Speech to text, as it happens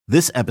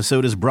This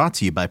episode is brought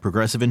to you by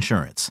Progressive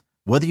Insurance.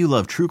 Whether you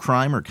love true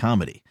crime or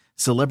comedy,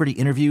 celebrity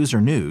interviews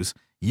or news,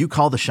 you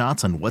call the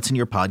shots on what's in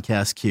your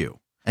podcast queue.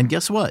 And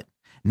guess what?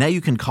 Now you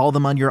can call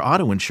them on your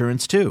auto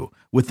insurance too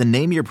with the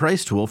Name Your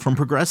Price tool from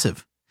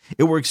Progressive.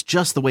 It works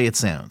just the way it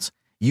sounds.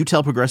 You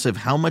tell Progressive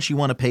how much you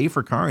want to pay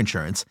for car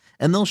insurance,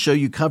 and they'll show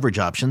you coverage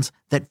options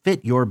that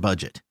fit your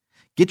budget.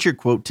 Get your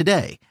quote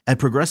today at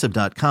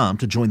Progressive.com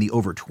to join the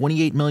over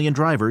 28 million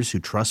drivers who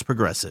trust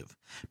Progressive.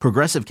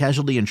 Progressive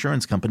Casualty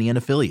Insurance Company and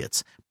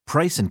Affiliates.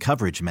 Price and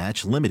coverage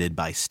match limited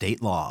by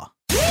state law.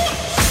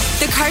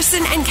 The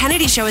Carson and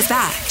Kennedy Show is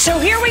back. So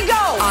here we go.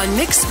 On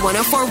Mix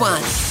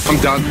 104.1.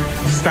 I'm done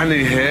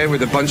standing here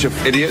with a bunch of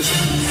idiots.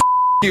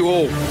 You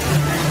all.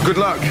 Good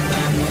luck,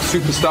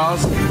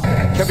 superstars.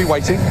 Kept me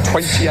waiting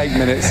 28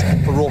 minutes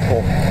for Raw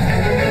 4.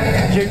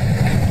 You.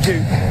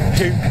 Get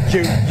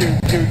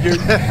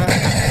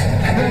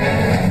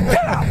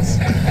out!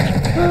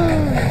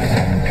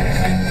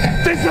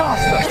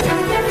 Disaster!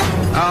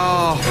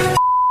 Oh,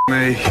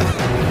 me.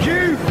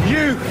 You.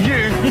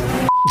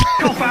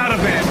 Off out of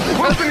here.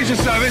 We'll finish the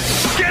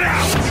service. Get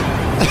out!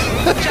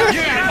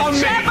 Get on me.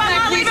 Chef, I'm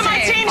not leaving my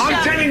team, I'm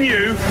Chef. telling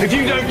you, if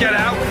you don't get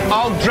out,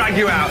 I'll drag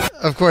you out.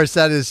 Of course,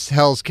 that is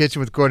Hell's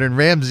Kitchen with Gordon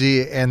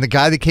Ramsay, and the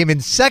guy that came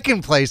in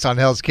second place on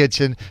Hell's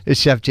Kitchen is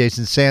Chef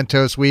Jason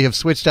Santos. We have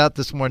switched out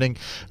this morning.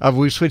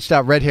 We've switched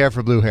out red hair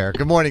for blue hair.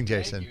 Good morning,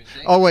 Jason.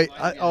 Oh, wait.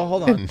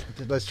 Hold on.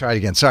 Let's try it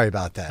again. Sorry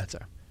about that.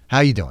 How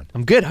you doing?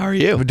 I'm good. How are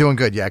you? We're doing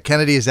good, yeah.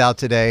 Kennedy is out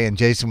today, and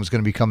Jason was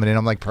going to be coming in.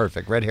 I'm like,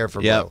 perfect. Red hair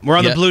for blue. We're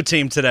on the blue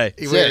team today.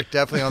 We're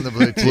definitely on the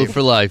blue team. Blue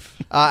for life.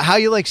 How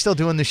you like still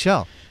doing the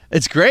show?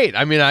 It's great.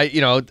 I mean,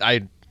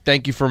 I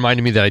thank you for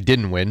reminding me that I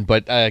didn't win,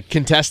 but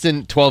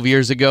contestant 12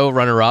 years ago,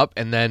 runner-up,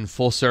 and then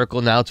full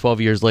circle now 12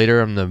 years later,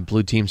 I'm the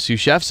blue team sous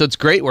chef, so it's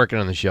great working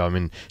on the show. I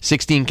mean,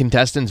 16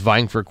 contestants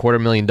vying for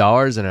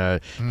 $250,000 and a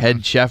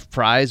head chef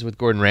prize with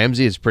Gordon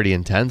Ramsay is pretty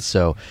intense,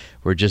 so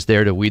we're just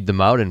there to weed them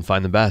out and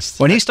find the best.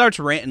 When he starts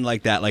ranting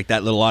like that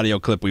little audio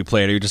clip we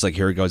played, you're just like,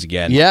 here it goes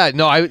again. Yeah,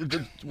 no,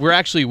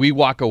 we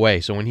walk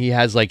away. So when he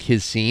has like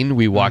his scene,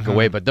 we walk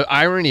away. But the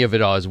irony of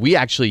it all is we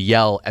actually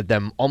yell at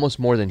them almost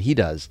more than he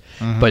does.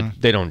 But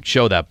they don't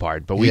show that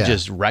part. But we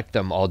just wreck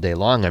them all day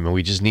long. I mean,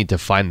 we just need to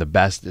find the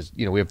best.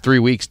 We have 3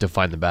 weeks to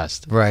find the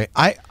best. Right.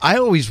 I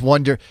always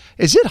wonder,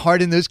 is it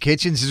hard in those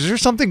kitchens? Is there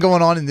something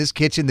going on in this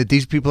kitchen that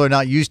these people are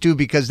not used to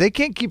because they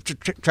can't keep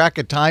track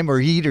of time or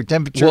heat or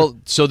temperature? Well,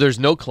 so there's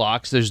no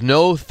clocks. There's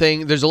no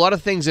thing. There's a lot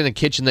of things in a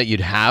kitchen that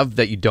you'd have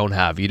that you don't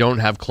have. You don't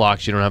have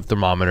clocks. You don't have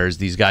thermometers.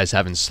 These guys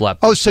haven't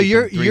slept. Oh, so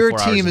your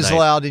 3-4 team is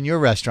allowed in your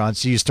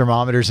restaurants to use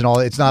thermometers and all.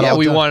 It's not. Yeah,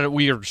 all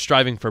we are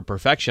striving for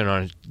perfection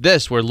on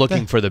this. We're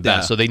looking for the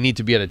best, so they need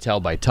to be able to tell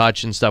by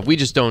touch and stuff. We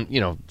just don't.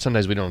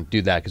 Sometimes we don't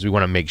do that because we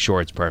want to make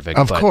sure it's perfect.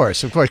 Of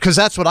course, because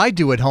that's what I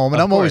do at home,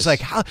 and I'm always like,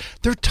 how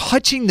they're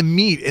touching the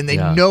meat and they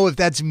know if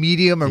that's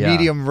medium or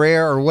medium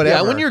rare or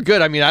whatever. Yeah, when you're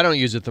good, I mean, I don't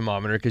use a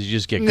thermometer because you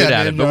just get good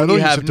at it. But when you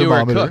have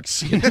newer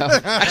cooks,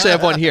 actually, I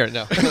have one here.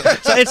 No,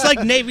 so it's like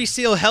Navy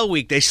SEAL Hell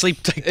Week. They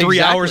sleep like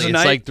 3 hours a night.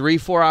 It's like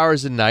 3-4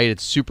 hours a night.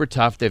 It's super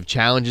tough. They have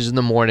challenges in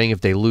the morning.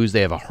 If they lose, they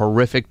have a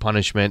horrific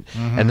punishment,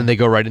 and then they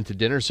go right into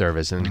dinner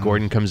service. And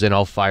Gordon comes in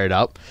all fired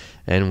up,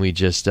 and we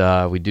just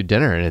we do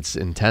dinner, and it's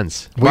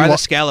intense. Why are the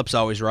scallops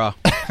always raw?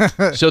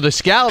 So the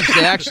scallops,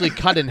 they actually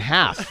cut in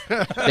half.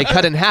 They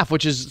cut in half,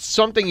 which is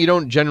something you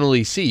don't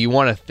generally see. You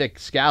want a thick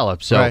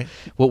scallop. So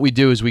what we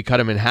do is we cut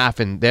them in half,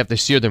 and they have to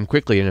sear them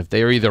quickly. And if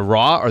they're either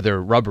raw or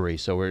they're rubbery,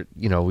 so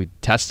we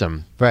test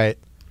them. Right.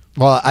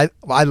 Well,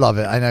 I love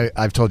it. I know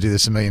I've told you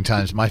this a million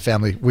times. My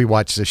family, we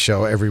watch this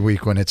show every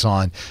week when it's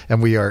on,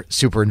 and we are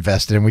super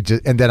invested.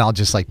 And then I'll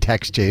just like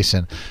text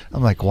Jason.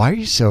 I'm like, why are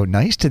you so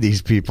nice to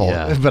these people?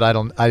 Yeah. But I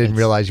didn't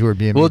realize you were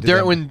being mean to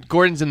them. When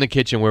Gordon's in the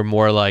kitchen, we're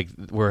more like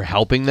we're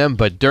helping them.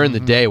 But during the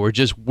day,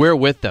 we're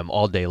with them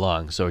all day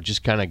long. So it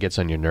just kind of gets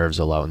on your nerves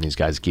a lot when these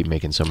guys keep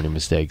making so many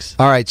mistakes.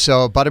 All right,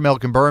 so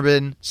buttermilk and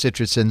bourbon,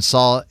 citrus and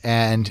salt,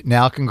 and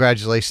now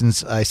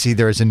congratulations. I see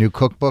there is a new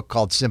cookbook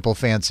called Simple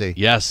Fancy.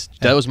 Yes,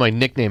 that was my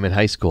nickname in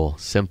high school,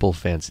 Simple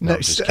Fancy. No,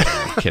 I'm just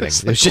kidding.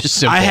 It was just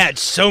simple. I had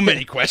so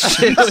many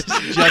questions. It was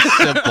just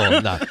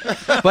simple. No.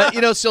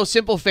 But, so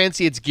Simple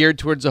Fancy, it's geared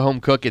towards a home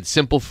cook. It's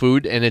simple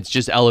food, and it's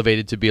just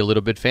elevated to be a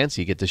little bit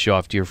fancy. You get to show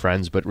off to your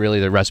friends, but really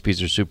the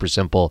recipes are super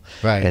simple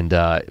and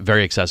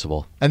very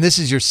accessible. And this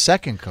is your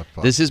second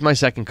cookbook. This is my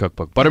second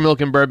cookbook. Buttermilk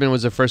and Bourbon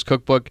was the first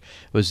cookbook.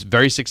 It was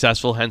very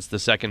successful, hence the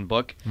second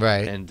book.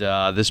 Right. And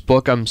this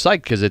book, I'm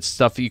psyched because it's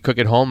stuff that you cook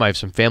at home. I have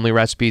some family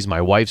recipes.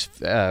 My wife's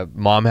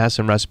mom has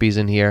some recipes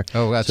in here.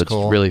 Oh, that's so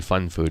cool. It's really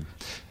fun food.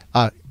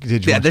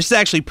 This is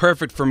actually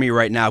perfect for me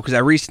right now because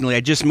I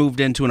just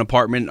moved into an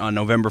apartment on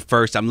November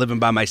 1st. I'm living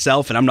by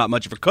myself and I'm not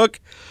much of a cook.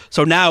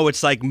 So now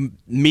it's like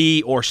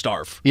me or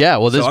starve. Yeah,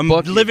 well, this I'm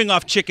book, living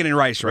off chicken and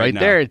rice right now.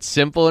 Right there, it's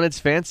simple and it's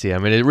fancy. I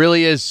mean, it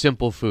really is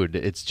simple food.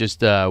 It's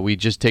just we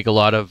just take a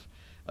lot of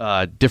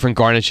different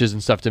garnishes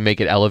and stuff to make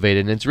it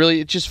elevated, and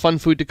it's just fun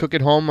food to cook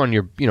at home on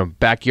your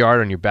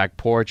backyard, on your back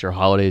porch, or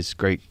holidays.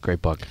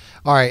 Great book.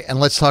 All right, and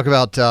let's talk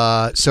about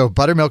so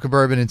buttermilk and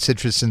bourbon and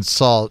citrus and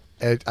salt.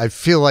 I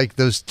feel like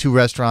those 2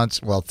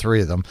 restaurants, well,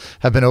 3 of them,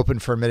 have been open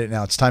for a minute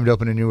now. It's time to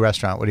open a new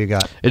restaurant. What do you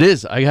got? It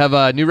is. I have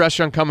a new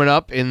restaurant coming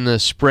up in the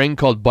spring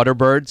called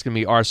Butterbird. It's going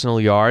to be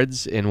Arsenal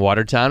Yards in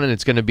Watertown, and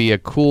it's going to be a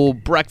cool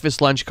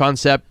breakfast lunch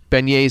concept.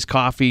 Beignets,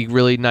 coffee,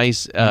 really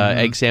nice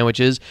egg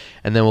sandwiches,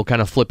 and then we'll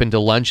kind of flip into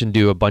lunch and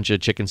do a bunch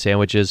of chicken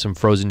sandwiches, some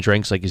frozen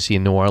drinks like you see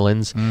in New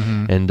Orleans,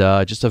 and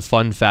just a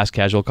fun, fast,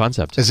 casual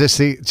concept. Is this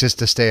just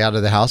to stay out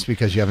of the house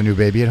because you have a new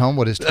baby at home?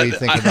 What does Tweed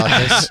think about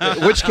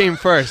this? Which came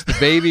first, the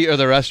baby or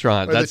the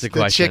restaurant? Or That's the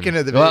question. The chicken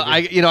or the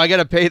baby? Well, I got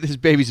to pay this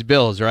baby's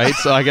bills, right?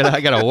 So I got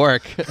to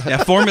work.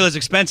 Yeah, formula's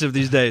expensive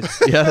these days.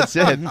 Yeah, that's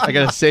it. I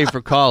got to save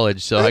for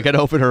college, so I got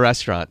to open a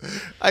restaurant.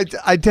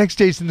 I text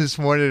Jason this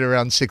morning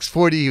around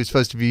 6:40. He was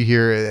supposed to be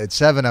here at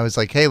 7. I was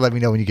like, hey, let me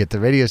know when you get to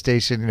the radio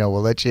station.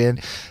 We'll let you in.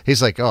 He's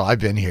like, oh, I've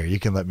been here. You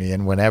can let me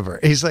in whenever.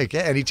 He's like,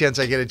 yeah, any chance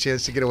I get a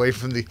chance to get away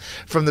from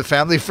the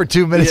family for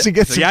 2 minutes and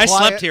get some quiet? I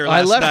slept here last night.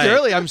 I left night.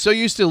 early. I'm so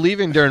used to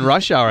leaving during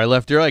rush hour. I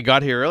left early. I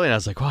got here early, and I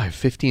was like, wow, I have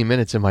 15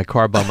 minutes in my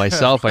car by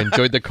myself. I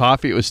enjoyed the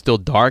coffee. It was still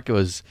dark. It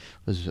was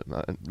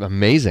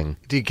amazing.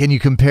 Can you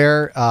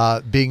compare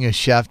being a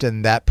chef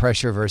and that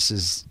pressure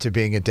versus to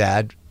being a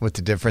dad? What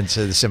the difference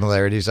or the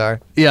similarities are?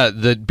 Yeah,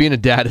 being a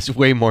dad is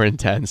way more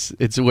intense.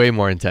 It's way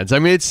more intense. I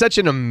mean, it's such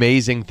an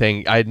amazing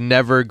thing. I'd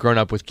never grown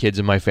up with kids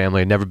in my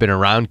family. I'd never been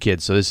around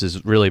kids, so this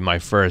is really my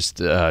first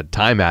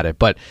time at it.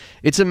 But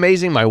it's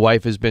amazing. My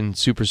wife has been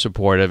super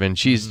supportive, and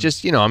she's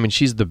just,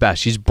 she's the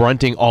best. She's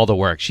brunting all the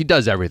work. She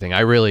does everything.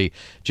 I really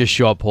just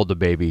show up, hold the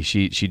baby.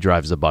 She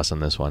drives the bus on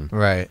this one.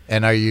 Right.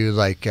 And are you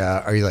like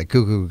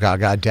goo goo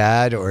gaga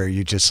dad, or are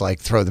you just like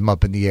throw them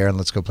up in the air and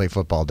let's go play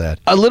football dad?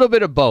 A little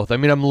bit of both. I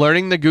mean, I'm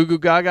learning the goo goo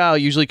gaga. I'll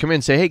usually come in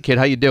and say, hey kid,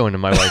 how you doing?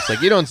 And my wife's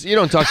like, you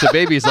don't talk to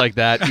babies like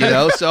that,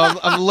 So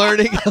I'm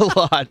learning a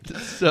lot.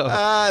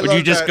 So would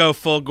you just go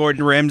full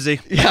Gordon Ramsay?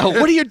 Yeah,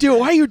 what are you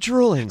doing? Why are you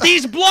drooling?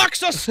 These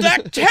blocks are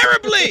stacked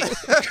terribly.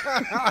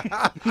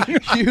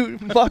 You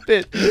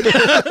muppet.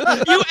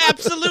 You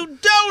absolute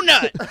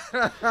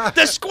donut.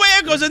 The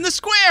square goes in the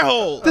square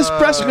hole. This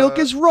breast milk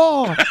is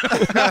raw.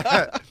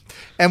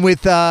 And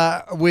with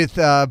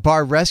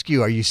Bar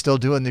Rescue, are you still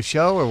doing the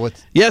show or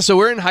what? Yeah, so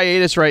we're in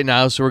hiatus right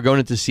now, so we're going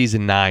into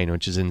season 9,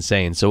 which is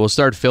insane. So we'll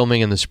start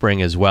filming in the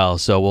spring as well.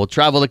 So we'll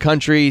travel the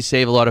country,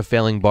 save a lot of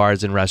failing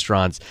bars and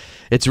restaurants.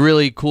 It's a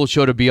really cool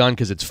show to be on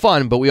because it's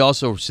fun, but we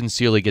also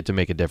sincerely get to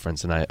make a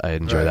difference, and I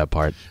enjoy that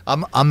part.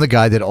 I'm the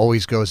guy that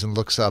always goes and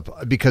looks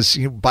up because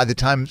by the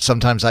time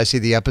sometimes I see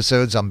the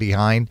episodes, I'm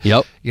behind.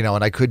 Yep.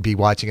 And I could be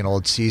watching an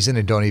old season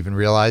and don't even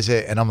realize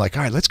it. And I'm like,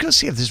 all right, let's go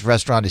see if this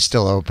restaurant is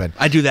still open.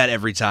 I do that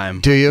every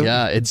time. Do you?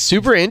 Yeah, it's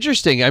super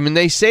interesting. I mean,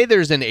 they say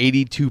there's an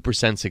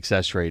 82%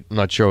 success rate. I'm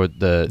not sure what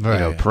the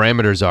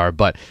parameters are,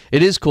 but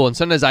it is cool. And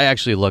sometimes I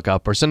actually look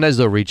up, or sometimes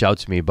they'll reach out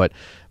to me, but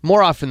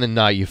more often than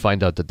not, you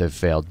find out that they've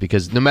failed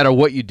because no matter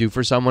what you do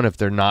for someone, if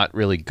they're not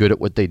really good at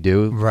what they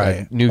do,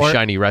 right,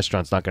 shiny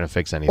restaurant's not going to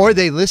fix anything. Or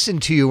they listen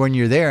to you when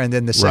you're there, and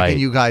then the second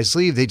you guys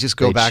leave, they just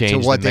go back to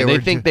what they were.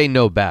 They think they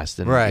know best,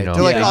 and right? They're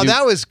like, "Oh,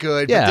 that was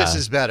good, but this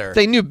is better." If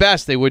they knew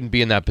best, they wouldn't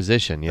be in that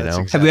position.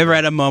 Exactly. Have you ever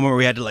had a moment where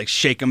we had to like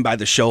shake them by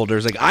the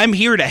shoulders, like, "I'm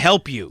here to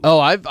help you"? Oh,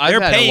 I've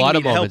had a lot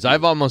of moments.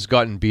 I've almost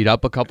gotten beat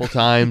up a couple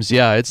times.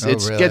 Yeah, it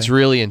gets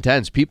really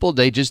intense. People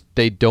they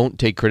don't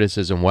take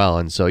criticism well,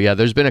 and so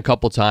there's been a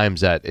couple times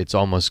that it's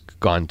almost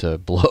gone to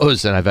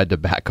blows, and I've had to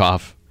back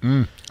off.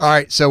 All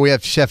right, so we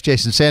have Chef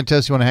Jason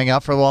Santos. You want to hang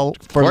out for a little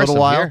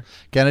while? Here.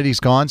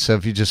 Kennedy's gone, so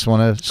if you just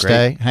want to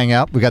stay, hang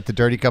out. We got the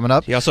Dirty coming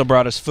up. He also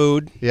brought us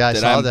food. Yeah, I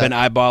saw that. I've been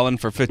eyeballing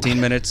for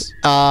 15 minutes.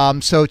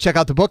 So check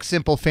out the book,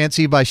 Simple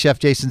Fancy by Chef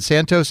Jason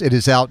Santos. It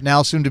is out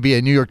now, soon to be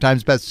a New York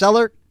Times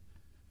bestseller.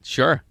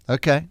 Sure.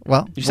 Okay,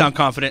 well. You sound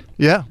confident.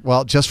 Yeah,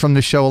 well, just from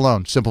the show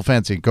alone, Simple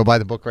Fancy. Go buy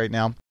the book right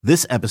now.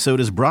 This episode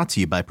is brought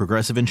to you by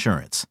Progressive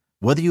Insurance.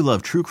 Whether you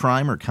love true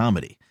crime or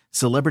comedy,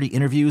 celebrity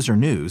interviews or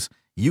news,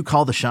 you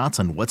call the shots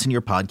on what's in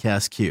your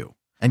podcast queue.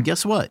 And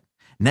guess what?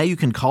 Now you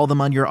can call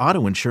them on your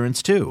auto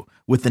insurance too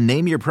with the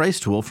Name Your Price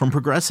tool from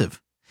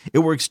Progressive. It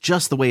works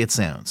just the way it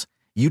sounds.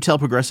 You tell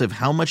Progressive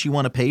how much you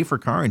want to pay for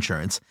car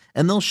insurance,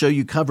 and they'll show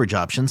you coverage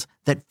options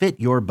that fit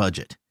your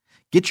budget.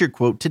 Get your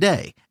quote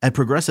today at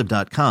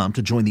Progressive.com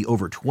to join the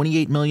over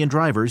 28 million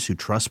drivers who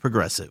trust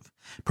Progressive.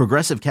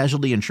 Progressive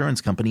Casualty Insurance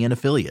Company and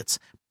Affiliates.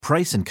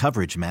 Price and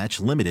coverage match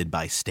limited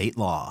by state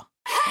law.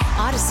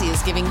 Odyssey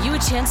is giving you a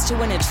chance to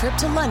win a trip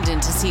to London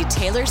to see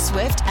Taylor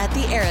Swift at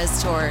the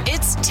Eras Tour.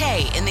 It's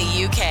Tay in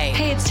the UK.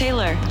 Hey, it's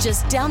Taylor.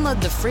 Just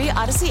download the free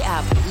Odyssey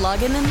app,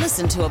 log in and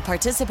listen to a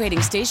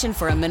participating station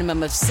for a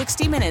minimum of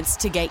 60 minutes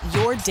to get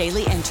your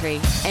daily entry.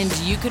 And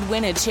you could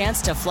win a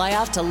chance to fly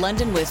off to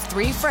London with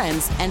 3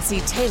 friends and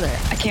see Taylor.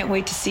 I can't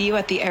wait to see you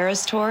at the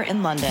Eras Tour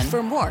in London.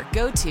 For more,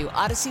 go to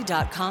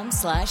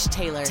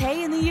odyssey.com/Taylor.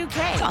 Tay in the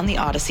UK. It's on the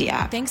Odyssey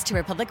app. Thanks to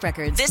Republic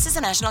Records. This is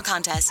a national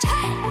contest.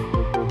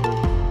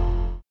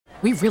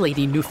 We really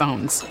need new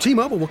phones.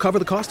 T-Mobile will cover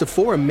the cost of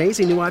 4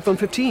 amazing new iPhone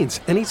 15s,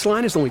 and each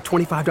line is only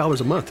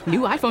 $25 a month.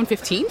 New iPhone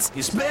 15s?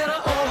 It's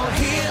better over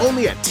here.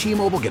 Only at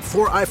T-Mobile, get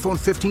 4 iPhone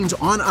 15s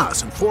on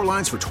us and 4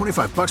 lines for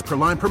 $25 per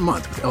line per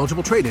month with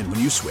eligible trade-in when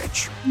you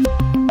switch.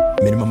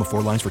 Minimum of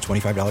 4 lines for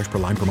 $25 per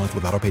line per month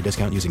with autopay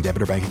discount using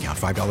debit or bank account.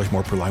 $5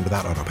 more per line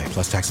without autopay,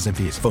 plus taxes and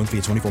fees. Phone fee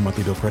at 24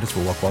 monthly bill credits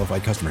for well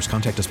qualified customers.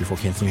 Contact us before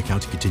canceling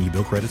account to continue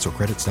bill credits or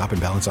credit stop and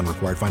balance on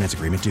required finance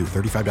agreement due.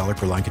 $35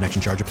 per line connection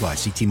charge applies.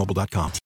 See T-Mobile.com.